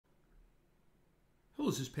Hello,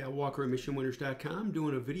 this is Pat Walker at MissionWinners.com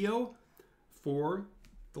doing a video for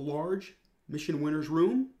the large Mission Winners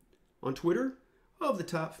Room on Twitter of the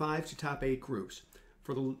top 5 to top 8 groups.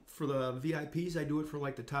 For the VIPs, I do it for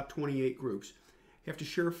like the top 28 groups. I have to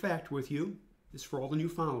share a fact with you. This is for all the new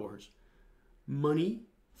followers. Money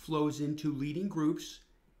flows into leading groups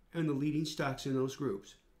and the leading stocks in those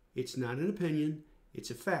groups. It's not an opinion, it's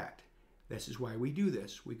a fact. This is why we do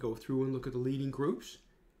this. We go through and look at the leading groups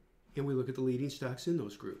and we look at the leading stocks in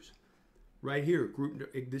those groups. Right here,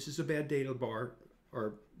 this is a bad data bar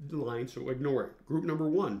or line, so ignore it. Group number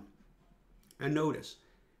 1. And notice,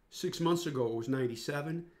 6 months ago it was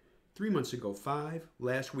 97, 3 months ago 5,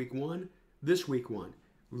 last week 1, this week 1.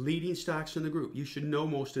 Leading stocks in the group. You should know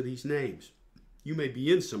most of these names. You may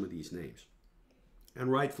be in some of these names, and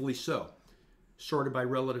rightfully so. Sorted by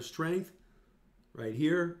relative strength, right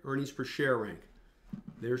here, earnings per share rank.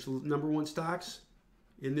 There's the number 1 stocks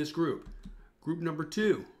in this group. Group number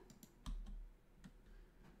 2,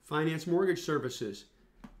 finance mortgage services.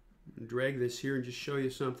 Drag this here and just show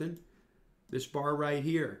you something. This bar right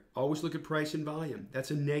here, always look at price and volume.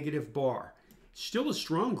 That's a negative bar. Still a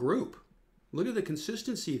strong group. Look at the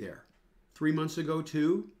consistency there. 3 months ago,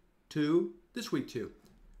 2, 2, this week 2.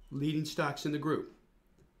 Leading stocks in the group.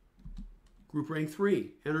 Group rank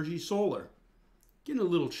 3, energy solar. Getting a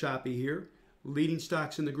little choppy here. Leading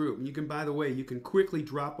stocks in the group. And you can, by the way, you can quickly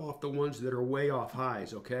drop off the ones that are way off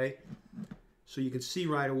highs, okay? So you can see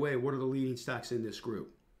right away what are the leading stocks in this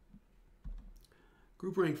group.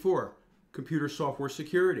 Group rank 4, computer software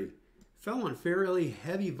security. Fell on fairly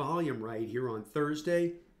heavy volume right here on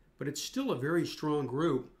Thursday, but it's still a very strong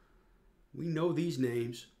group. We know these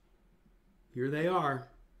names. Here they are.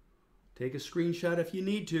 Take a screenshot if you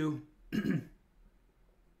need to.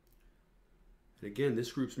 And again,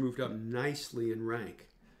 this group's moved up nicely in rank.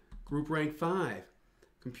 Group rank 5,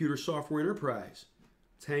 computer software enterprise.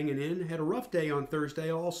 It's hanging in. Had a rough day on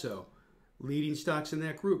Thursday also. Leading stocks in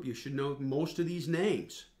that group. You should know most of these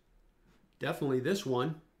names. Definitely this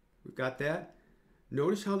one. We've got that.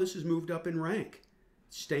 Notice how this has moved up in rank.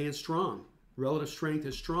 It's staying strong. Relative strength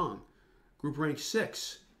is strong. Group rank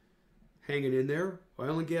 6, hanging in there.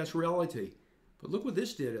 Oil and gas realty. But look what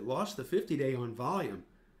this did. It lost the 50-day on volume.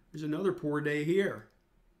 There's another poor day here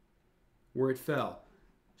where it fell.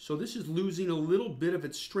 So this is losing a little bit of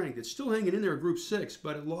its strength. It's still hanging in there at group 6,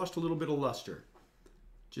 but it lost a little bit of luster.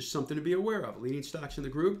 Just something to be aware of. Leading stocks in the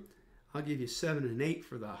group, I'll give you 7 and 8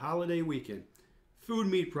 for the holiday weekend. Food,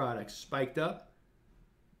 meat products spiked up.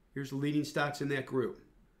 Here's the leading stocks in that group.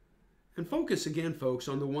 And focus again, folks,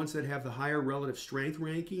 on the ones that have the higher relative strength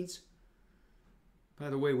rankings. By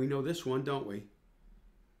the way, we know this one, don't we?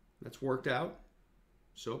 That's worked out.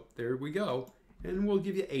 So there we go. And we'll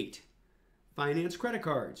give you 8. Finance credit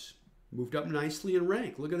cards. Moved up nicely in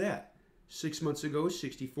rank. Look at that. 6 months ago,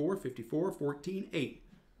 64, 54, 14, 8.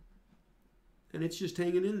 And it's just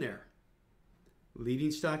hanging in there.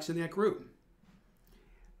 Leading stocks in that group.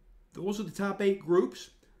 Those are the top 8 groups.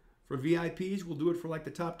 For VIPs, we'll do it for like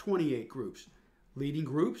the top 28 groups. Leading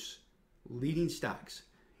groups, leading stocks.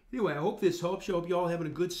 Anyway, I hope this helps you. I hope you all having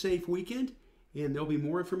a good, safe weekend. And there'll be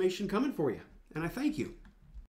more information coming for you. And I thank you.